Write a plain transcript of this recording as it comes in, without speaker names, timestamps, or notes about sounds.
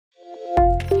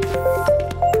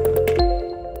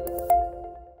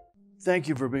Thank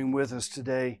you for being with us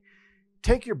today.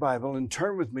 Take your Bible and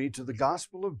turn with me to the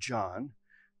Gospel of John,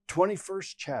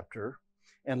 21st chapter,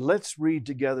 and let's read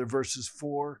together verses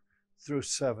 4 through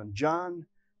 7. John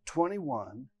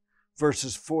 21,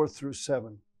 verses 4 through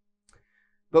 7.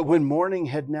 But when morning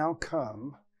had now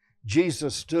come,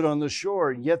 Jesus stood on the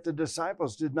shore, yet the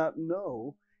disciples did not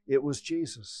know it was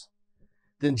Jesus.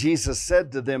 Then Jesus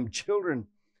said to them, "Children,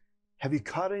 have you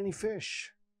caught any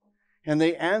fish?" And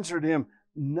they answered him,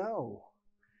 "No."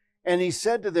 And he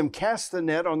said to them, "Cast the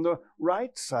net on the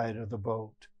right side of the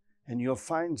boat, and you'll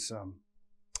find some."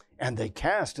 And they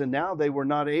cast, and now they were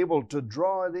not able to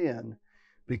draw it in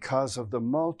because of the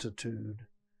multitude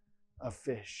of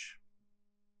fish.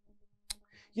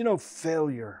 You know,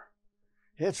 failure,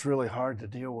 it's really hard to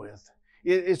deal with.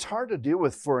 It's hard to deal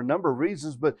with for a number of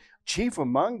reasons, but chief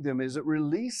among them is it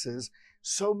releases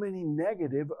so many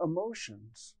negative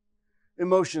emotions.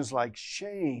 Emotions like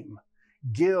shame,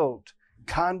 guilt,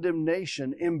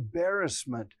 condemnation,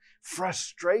 embarrassment,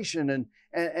 frustration,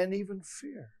 and even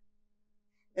fear.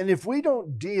 And if we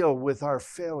don't deal with our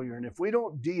failure, and if we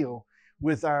don't deal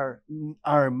with our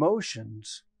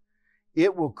emotions,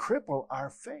 it will cripple our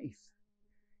faith.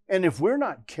 And if we're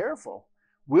not careful,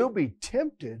 we'll be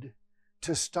tempted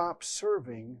to stop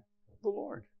serving the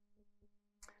Lord.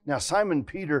 Now, Simon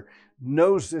Peter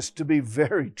knows this to be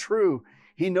very true.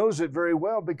 He knows it very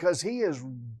well because he has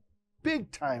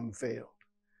big time failed,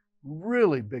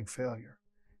 really big failure.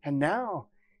 And now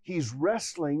he's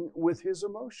wrestling with his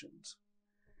emotions.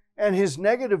 And his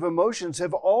negative emotions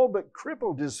have all but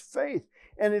crippled his faith,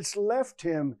 and it's left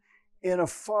him in a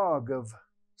fog of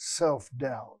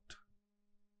self-doubt.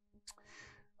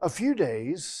 A few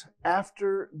days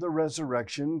after the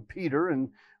resurrection, Peter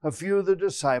and a few of the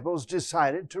disciples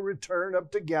decided to return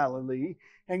up to Galilee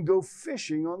and go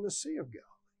fishing on the Sea of Galilee.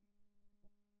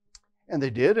 And they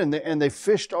did, and they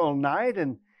fished all night,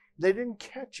 and they didn't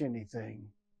catch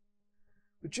anything.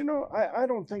 But you know, I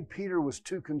don't think Peter was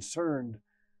too concerned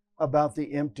about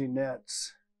the empty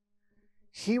nets.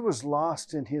 He was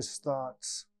lost in his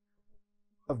thoughts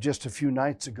of just a few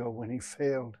nights ago when he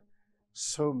failed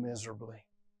so miserably.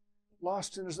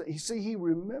 Lost in his, you see, he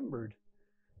remembered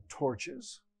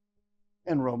torches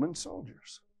and Roman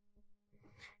soldiers.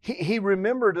 He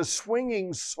remembered a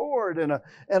swinging sword and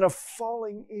a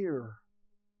falling ear.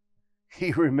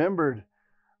 He remembered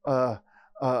a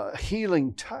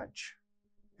healing touch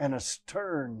and a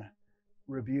stern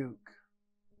rebuke.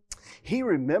 He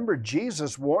remembered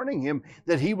Jesus warning him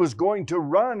that he was going to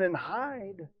run and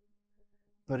hide.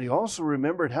 But he also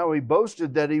remembered how he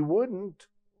boasted that he wouldn't,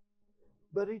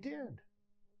 but he did.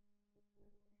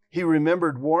 He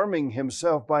remembered warming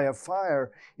himself by a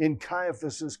fire in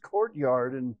Caiaphas'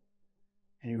 courtyard, and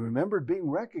he remembered being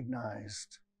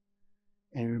recognized.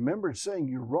 And he remembered saying,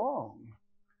 "You're wrong.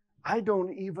 I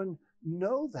don't even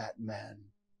know that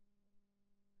man."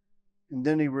 And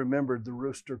then he remembered the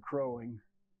rooster crowing.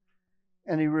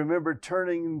 And he remembered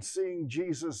turning and seeing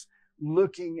Jesus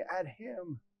looking at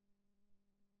him.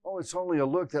 Oh, it's only a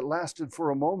look that lasted for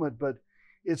a moment, but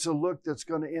it's a look that's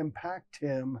going to impact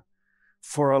him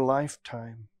for a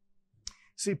lifetime.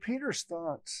 See, Peter's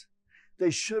thoughts, they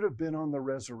should have been on the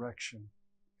resurrection.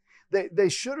 They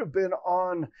should have been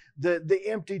on the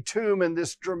empty tomb and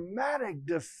this dramatic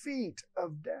defeat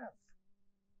of death.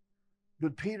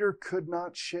 But Peter could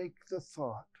not shake the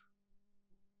thought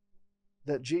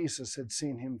that Jesus had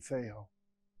seen him fail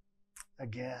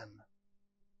again.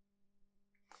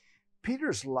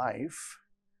 Peter's life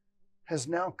has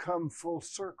now come full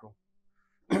circle.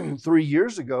 3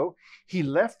 years ago, he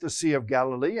left the Sea of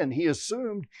Galilee and he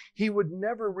assumed he would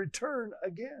never return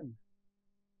again.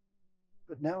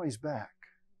 But now he's back.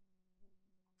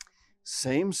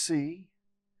 Same sea,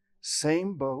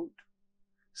 same boat,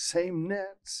 same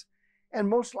nets, and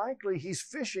most likely he's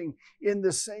fishing in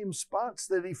the same spots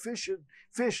that he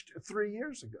fished 3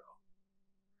 years ago.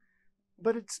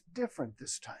 But it's different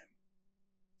this time.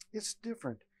 It's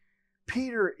different.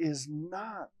 Peter is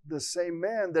not the same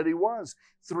man that he was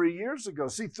 3 years ago.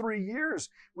 See, 3 years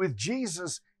with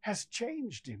Jesus has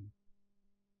changed him.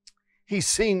 He's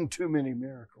seen too many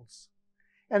miracles,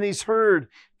 and he's heard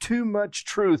too much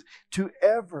truth to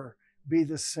ever be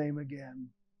the same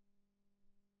again.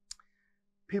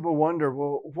 People wonder,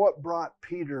 well, what brought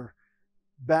Peter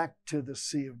back to the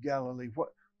Sea of Galilee?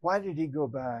 Why did he go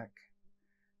back?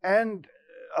 And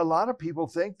a lot of people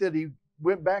think that he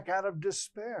went back out of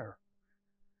despair.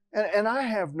 And I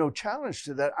have no challenge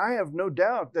to that. I have no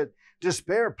doubt that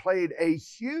despair played a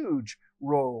huge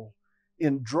role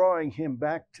in drawing him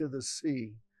back to the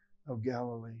Sea of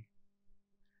Galilee.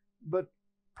 But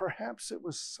perhaps it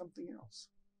was something else.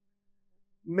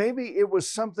 Maybe it was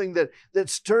something that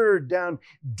stirred down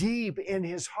deep in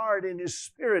his heart, in his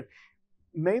spirit.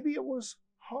 Maybe it was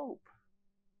hope.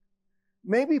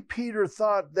 Maybe Peter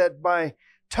thought that by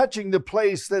touching the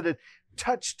place that had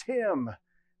touched him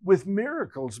with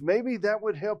miracles, maybe that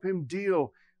would help him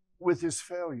deal with his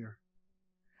failure.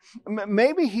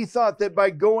 Maybe he thought that by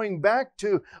going back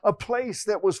to a place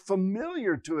that was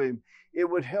familiar to him, it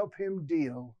would help him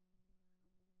deal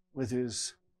with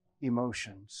his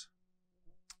emotions.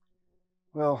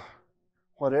 Well,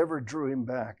 whatever drew him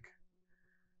back,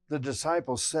 the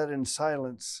disciples sat in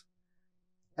silence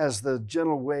as the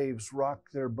gentle waves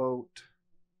rocked their boat.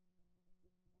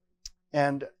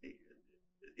 And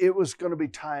it was going to be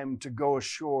time to go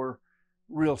ashore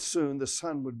real soon. The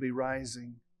sun would be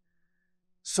rising.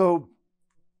 So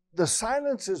the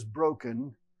silence is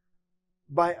broken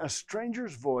by a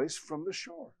stranger's voice from the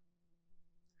shore.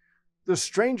 The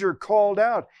stranger called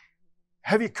out,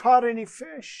 "Have you caught any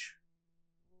fish?"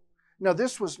 Now,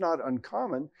 this was not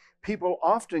uncommon. People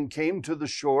often came to the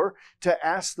shore to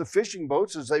ask the fishing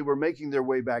boats as they were making their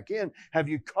way back in, "Have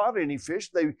you caught any fish?"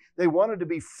 They wanted to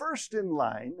be first in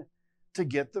line to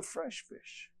get the fresh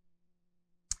fish.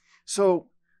 So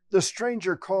the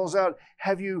stranger calls out,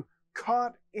 "Have you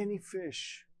caught any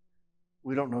fish?"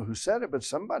 We don't know who said it, but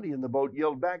somebody in the boat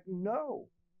yelled back, "No."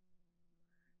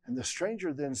 And the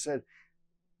stranger then said,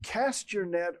 "Cast your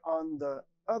net on the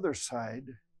other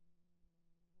side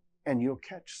and you'll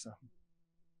catch some."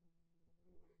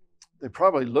 They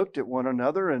probably looked at one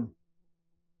another and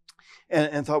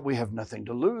thought, "We have nothing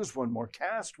to lose. One more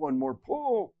cast, one more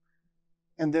pull,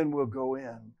 and then we'll go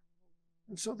in."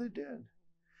 And so they did.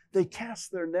 They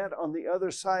cast their net on the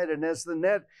other side, and as the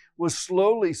net was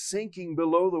slowly sinking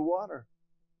below the water,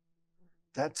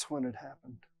 that's when it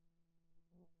happened.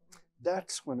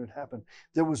 That's when it happened.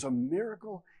 There was a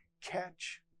miracle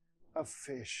catch of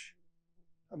fish.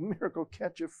 A miracle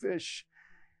catch of fish.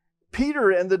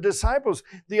 Peter and the disciples,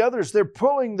 the others, they're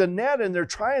pulling the net and they're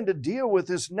trying to deal with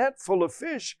this net full of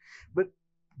fish. But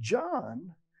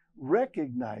John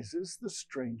recognizes the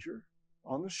stranger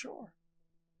on the shore.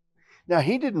 Now,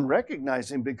 he didn't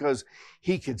recognize him because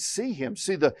he could see him.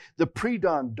 See, the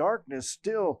pre-dawn darkness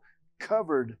still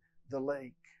covered the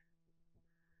lake.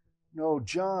 No,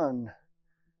 John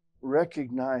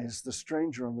recognized the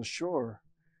stranger on the shore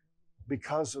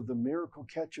because of the miracle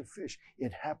catch of fish.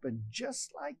 It happened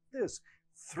just like this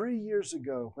 3 years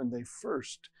ago when they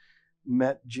first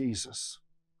met Jesus.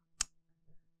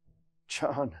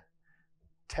 John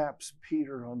taps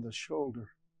Peter on the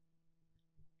shoulder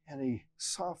and he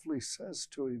softly says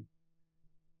to him,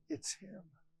 "It's him.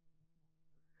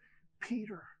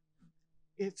 Peter,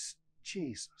 it's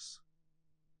Jesus."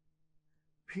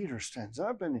 Peter stands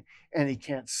up and he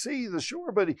can't see the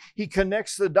shore, but he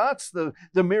connects the dots, the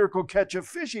miracle catch of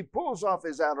fish. He pulls off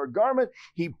his outer garment.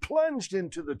 He plunged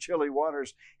into the chilly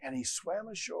waters and he swam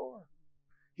ashore.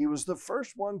 He was the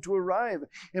first one to arrive.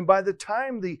 And by the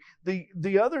time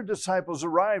the other disciples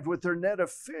arrived with their net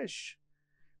of fish,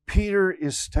 Peter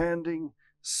is standing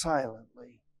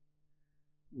silently,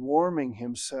 warming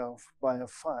himself by a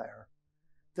fire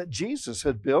that Jesus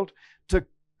had built to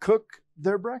cook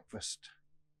their breakfast.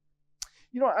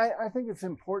 You know, I think it's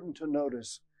important to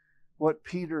notice what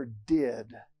Peter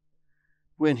did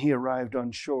when he arrived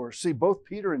on shore. See, both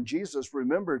Peter and Jesus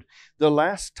remembered the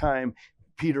last time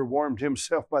Peter warmed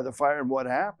himself by the fire and what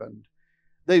happened.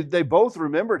 They both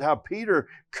remembered how Peter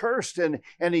cursed and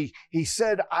he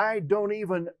said, "I don't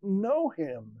even know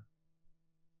him."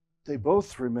 They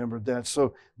both remembered that.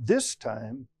 So this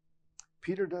time,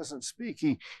 Peter doesn't speak.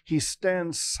 He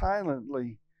stands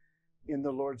silently in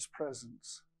the Lord's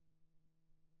presence.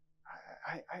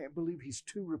 I believe he's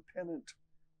too repentant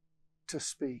to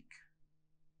speak,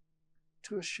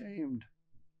 too ashamed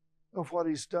of what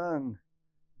he's done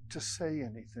to say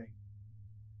anything.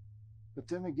 But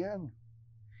then again,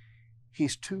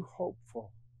 he's too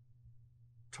hopeful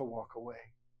to walk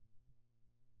away.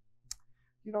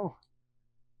 You know,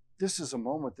 this is a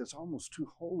moment that's almost too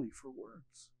holy for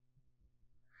words.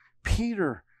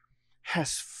 Peter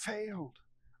has failed.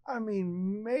 I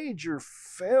mean, major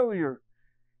failure.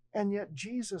 And yet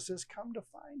Jesus has come to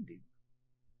find him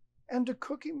and to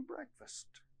cook him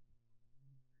breakfast.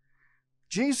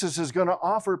 Jesus is going to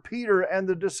offer Peter and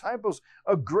the disciples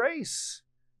a grace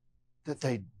that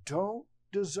they don't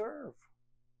deserve.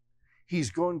 He's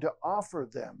going to offer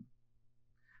them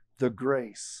the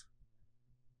grace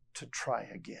to try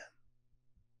again.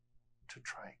 To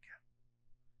try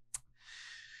again.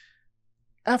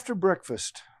 After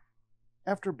breakfast,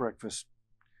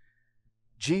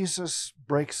 Jesus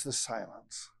breaks the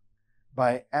silence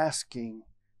by asking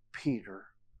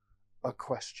Peter a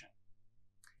question.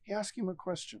 He asked him a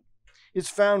question. It's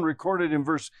found recorded in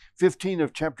verse 15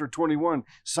 of chapter 21.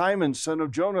 Simon, son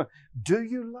of Jonah, do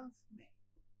you love me?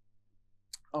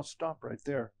 I'll stop right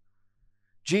there.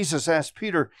 Jesus asked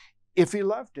Peter if he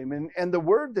loved him. And the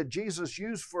word that Jesus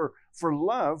used for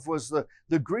love was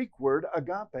the Greek word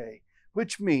agape,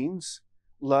 which means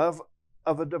love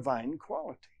of a divine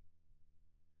quality.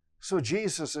 So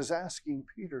Jesus is asking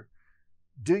Peter,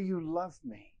 do you love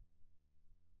me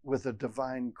with a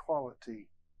divine quality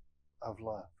of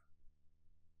love?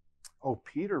 Oh,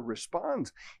 Peter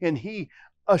responds, and he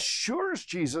assures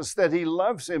Jesus that he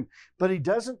loves him, but he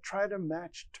doesn't try to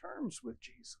match terms with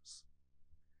Jesus.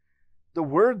 The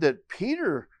word that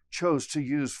Peter chose to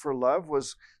use for love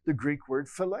was the Greek word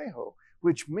phileo,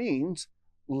 which means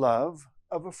love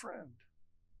of a friend.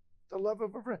 The love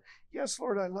of a friend. Yes,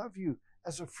 Lord, I love you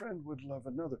as a friend would love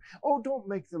another. Oh, don't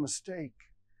make the mistake.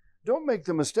 Don't make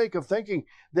the mistake of thinking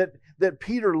that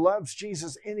Peter loves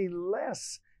Jesus any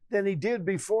less than he did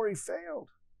before he failed.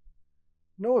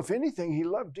 No, if anything, he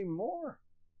loved him more.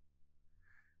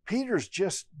 Peter's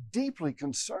just deeply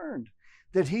concerned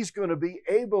that he's going to be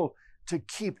able to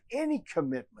keep any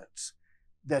commitments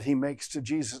that he makes to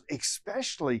Jesus,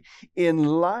 especially in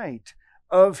light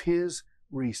of his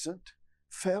recent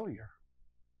failure.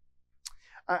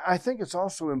 I think it's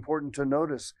also important to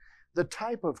notice the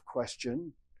type of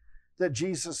question that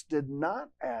Jesus did not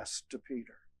ask to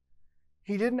Peter.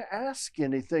 He didn't ask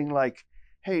anything like,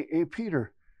 hey,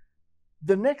 Peter,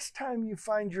 the next time you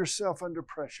find yourself under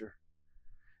pressure,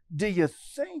 do you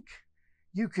think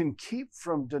you can keep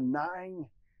from denying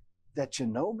that you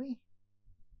know me?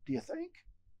 Do you think?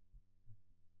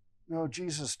 No,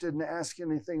 Jesus didn't ask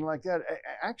anything like that.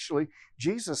 Actually,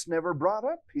 Jesus never brought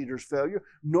up Peter's failure,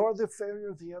 nor the failure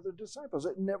of the other disciples.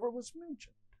 It never was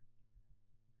mentioned.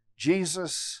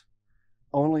 Jesus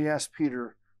only asked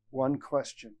Peter one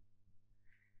question.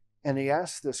 And he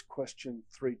asked this question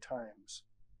 3 times.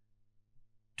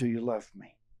 Do you love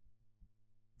me?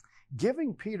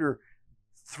 Giving Peter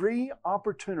 3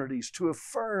 opportunities to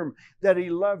affirm that he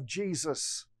loved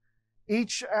Jesus.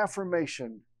 Each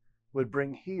affirmation would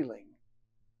bring healing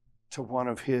to one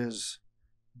of his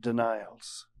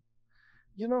denials.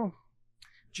 You know,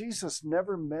 Jesus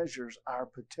never measures our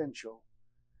potential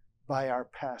by our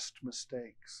past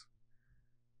mistakes.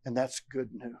 And that's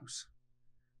good news.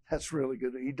 That's really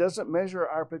good. He doesn't measure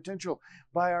our potential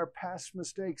by our past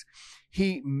mistakes.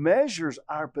 He measures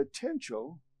our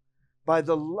potential by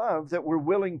the love that we're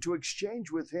willing to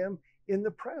exchange with him in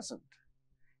the present.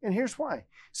 And here's why.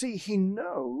 See, he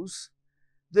knows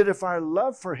that if our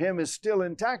love for him is still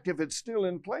intact, if it's still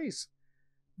in place,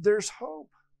 there's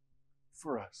hope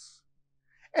for us.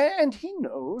 And he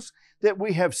knows that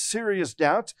we have serious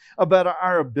doubts about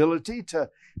our ability to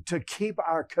keep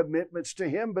our commitments to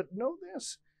him. But know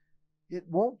this, it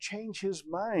won't change his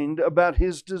mind about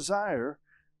his desire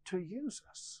to use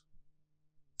us.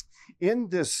 In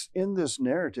this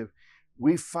narrative,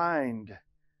 we find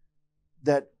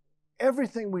that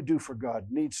everything we do for God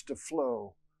needs to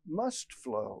flow, must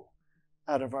flow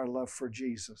out of our love for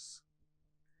Jesus.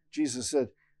 Jesus said,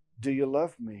 do you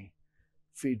love me?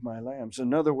 Feed my lambs.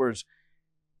 In other words,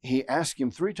 he asked him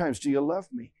 3 times, do you love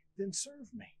me? Then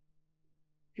serve me.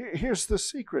 Here's the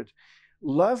secret.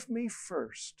 Love me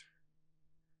first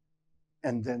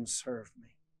and then serve me.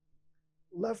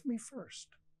 Love me first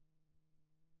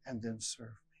and then serve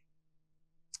me.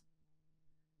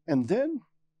 And then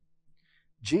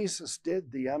Jesus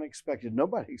did the unexpected.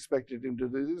 Nobody expected him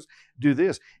to do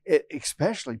this,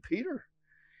 especially Peter.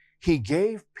 He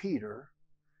gave Peter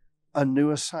a new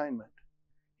assignment.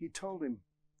 He told him,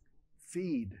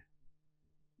 feed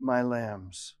my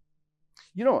lambs.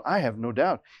 You know, I have no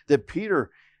doubt that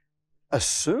Peter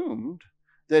assumed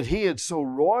that he had so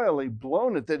royally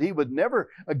blown it that he would never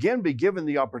again be given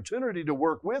the opportunity to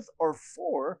work with or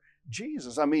for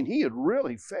Jesus. I mean, he had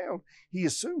really failed. He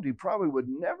assumed he probably would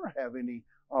never have any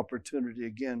opportunity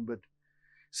again. But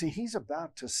see, he's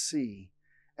about to see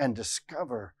and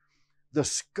discover the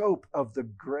scope of the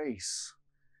grace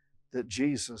that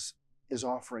Jesus is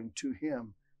offering to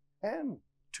him and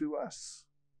to us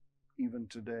even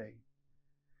today.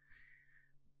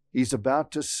 He's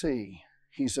about to see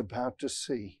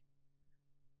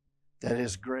that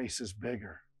his grace is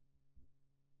bigger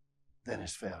than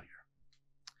his failure.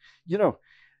 You know,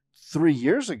 3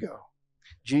 years ago,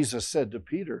 Jesus said to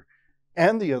Peter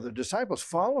and the other disciples,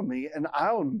 follow me and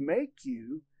I'll make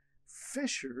you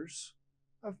fishers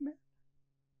of men.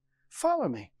 Follow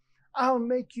me. I'll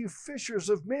make you fishers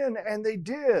of men. And they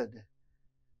did.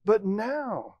 But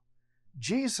now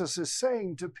Jesus is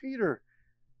saying to Peter,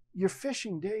 your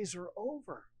fishing days are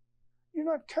over. You're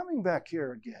not coming back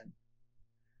here again.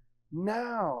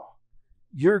 now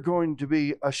you're going to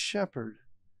be a shepherd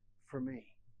for me.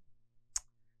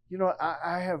 You know,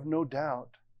 I have no doubt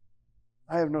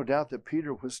that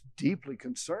Peter was deeply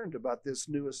concerned about this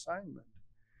new assignment.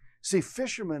 See,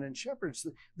 fishermen and shepherds,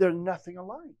 they're nothing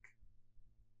alike.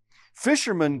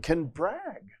 Fishermen can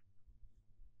brag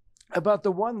about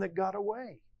the one that got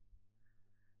away.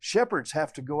 Shepherds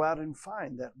have to go out and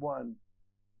find that one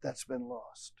that's been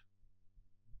lost.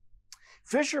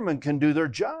 Fishermen can do their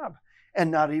job and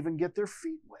not even get their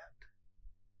feet wet.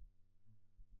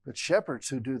 But shepherds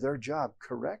who do their job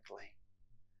correctly,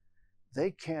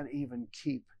 they can't even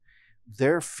keep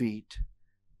their feet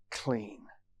clean.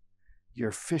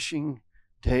 Your fishing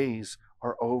days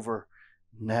are over.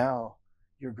 Now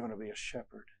you're going to be a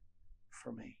shepherd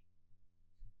for me.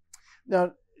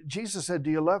 Now, Jesus said,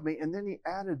 do you love me? And then he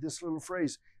added this little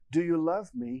phrase, do you love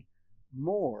me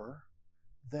more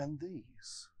than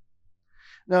these?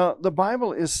 Now, the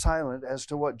Bible is silent as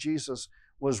to what Jesus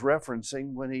was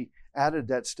referencing when he added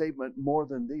that statement, more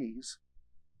than these.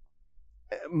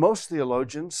 Most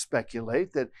theologians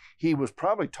speculate that he was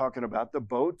probably talking about the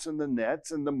boats and the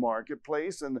nets and the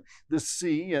marketplace and the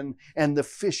sea and the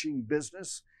fishing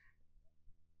business.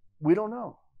 We don't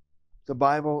know. The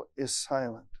Bible is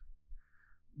silent.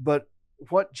 But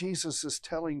what Jesus is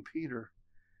telling Peter,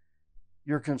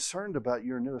 you're concerned about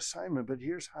your new assignment, but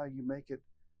here's how you make it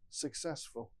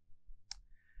successful.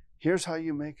 Here's how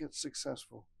you make it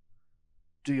successful.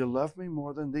 Do you love me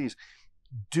more than these?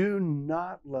 Do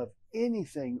not love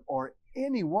anything or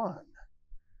anyone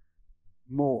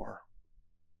more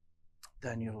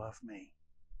than you love me.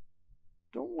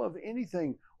 Don't love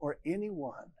anything or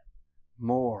anyone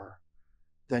more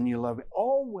than you love me.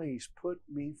 Always put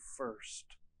me first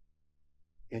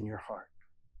in your heart.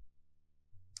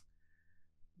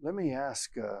 Let me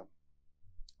ask a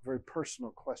very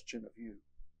personal question of you.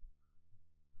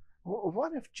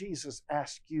 What if Jesus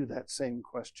asked you that same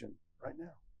question right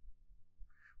now?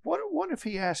 What if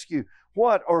he asked you,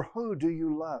 what or who do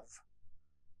you love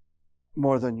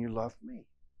more than you love me?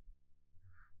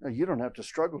 Now, you don't have to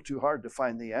struggle too hard to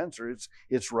find the answer.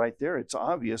 It's right there. It's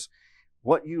obvious.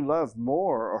 What you love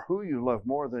more or who you love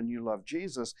more than you love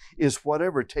Jesus is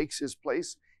whatever takes his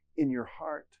place in your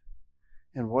heart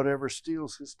and whatever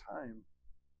steals his time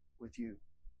with you.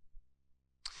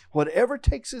 Whatever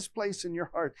takes his place in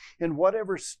your heart and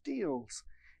whatever steals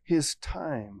his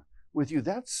time with you,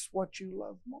 that's what you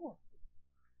love more.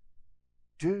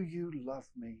 Do you love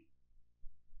me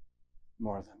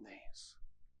more than these?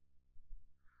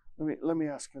 Let me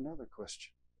ask another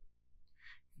question.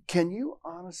 Can you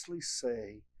honestly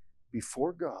say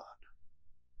before God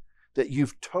that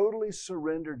you've totally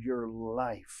surrendered your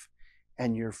life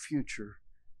and your future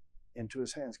into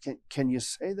his hands? Can you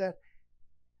say that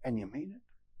and you mean it?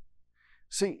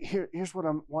 See, here's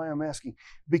why I'm asking.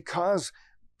 Because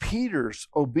Peter's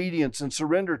obedience and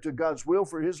surrender to God's will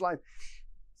for his life,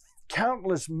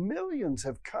 countless millions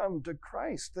have come to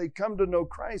Christ. They come to know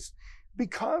Christ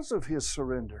because of his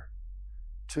surrender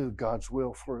to God's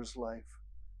will for his life.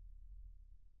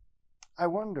 I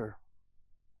wonder,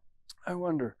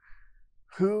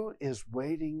 who is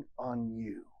waiting on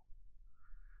you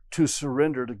to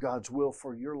surrender to God's will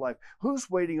for your life? Who's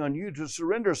waiting on you to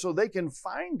surrender so they can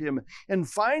find him and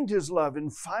find his love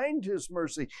and find his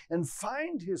mercy and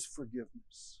find his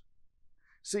forgiveness?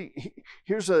 See,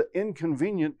 here's an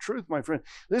inconvenient truth, my friend.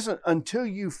 Listen, until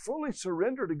you fully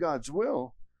surrender to God's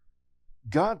will,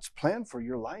 God's plan for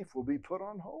your life will be put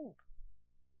on hold.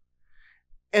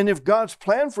 And if God's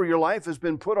plan for your life has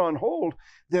been put on hold,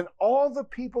 then all the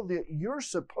people that you're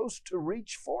supposed to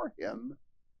reach for him,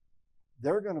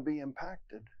 they're going to be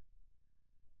impacted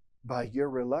by your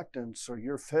reluctance or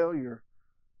your failure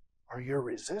or your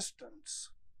resistance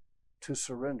to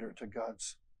surrender to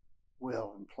God's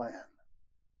will and plan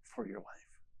for your life.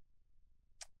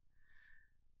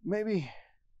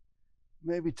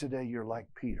 Maybe today you're like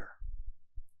Peter.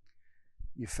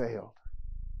 You failed.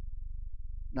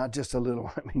 Not just a little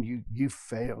one. I mean, you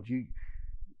failed. You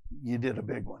did a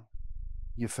big one.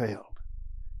 You failed.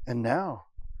 And now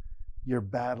you're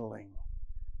battling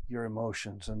your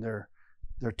emotions and they're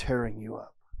tearing you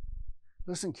up.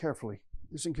 Listen carefully.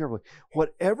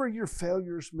 Whatever your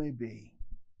failures may be,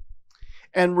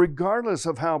 and regardless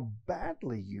of how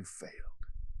badly you failed,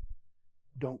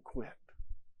 don't quit.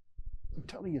 I'm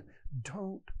telling you,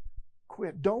 don't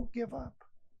quit. Don't give up.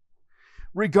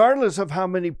 Regardless of how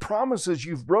many promises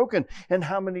you've broken and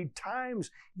how many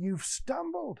times you've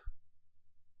stumbled,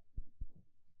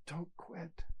 don't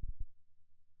quit.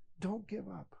 Don't give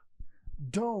up.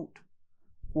 Don't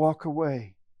walk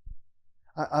away.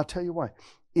 I'll tell you why.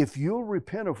 If you'll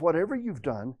repent of whatever you've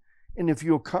done And if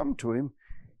you'll come to him,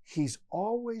 he's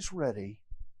always ready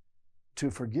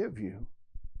to forgive you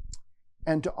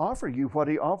and to offer you what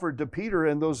he offered to Peter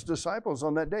and those disciples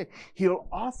on that day. He'll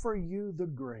offer you the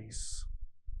grace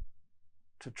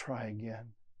to try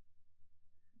again.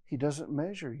 He doesn't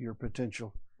measure your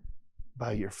potential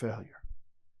by your failure.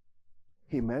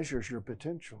 He measures your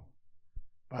potential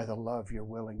by the love you're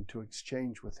willing to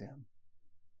exchange with him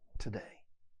today.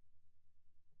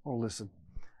 Oh, listen,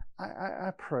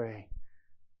 I pray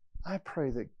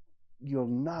that you'll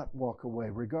not walk away,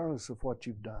 regardless of what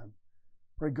you've done,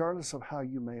 regardless of how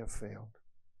you may have failed.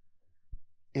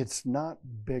 It's not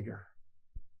bigger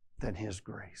than his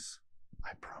grace.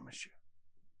 I promise you.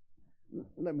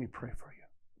 Let me pray for you.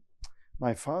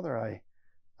 My Father,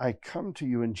 I come to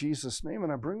you in Jesus' name,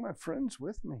 and I bring my friends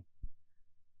with me.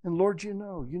 And Lord, you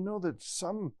know that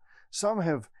some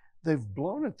they've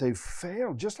blown it, they've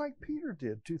failed, just like Peter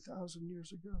did 2,000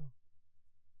 years ago.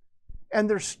 And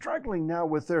they're struggling now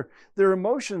with their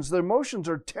emotions. Their emotions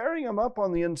are tearing them up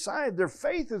on the inside. Their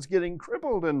faith is getting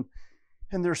crippled, and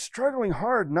they're struggling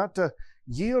hard not to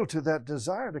yield to that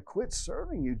desire to quit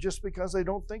serving you just because they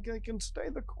don't think they can stay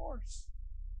the course.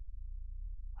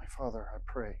 My Father, I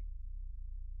pray,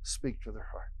 speak to their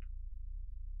heart.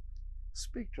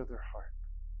 Speak to their heart.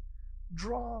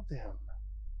 Draw them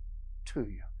to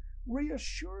you.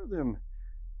 Reassure them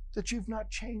that you've not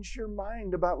changed your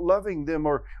mind about loving them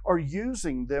or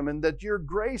using them, and that your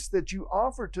grace that you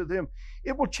offer to them,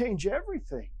 it will change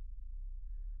everything.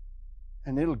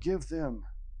 And it'll give them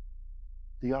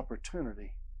the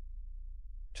opportunity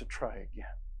to try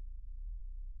again.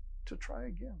 To try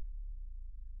again.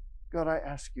 God, I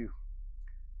ask you,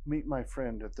 meet my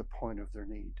friend at the point of their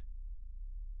need.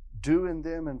 Do in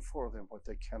them and for them what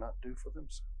they cannot do for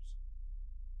themselves.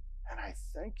 And I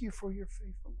thank you for your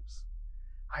faithfulness.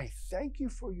 I thank you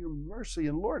for your mercy.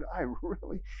 And Lord, I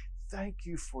really thank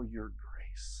you for your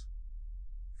grace.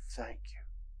 Thank you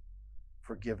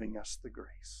for giving us the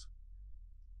grace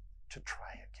to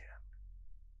try again.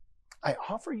 I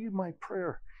offer you my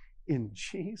prayer in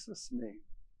Jesus' name.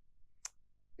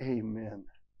 Amen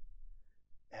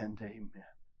and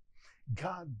amen.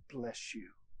 God bless you,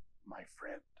 my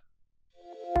friend.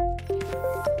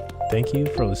 Thank you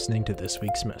for listening to this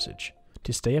week's message.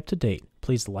 To stay up to date,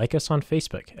 please like us on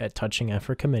Facebook at Touching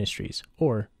Africa Ministries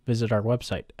or visit our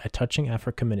website at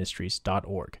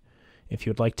touchingafricaministries.org. If you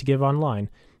would like to give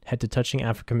online, head to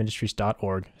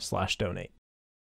touchingafricaministries.org/donate.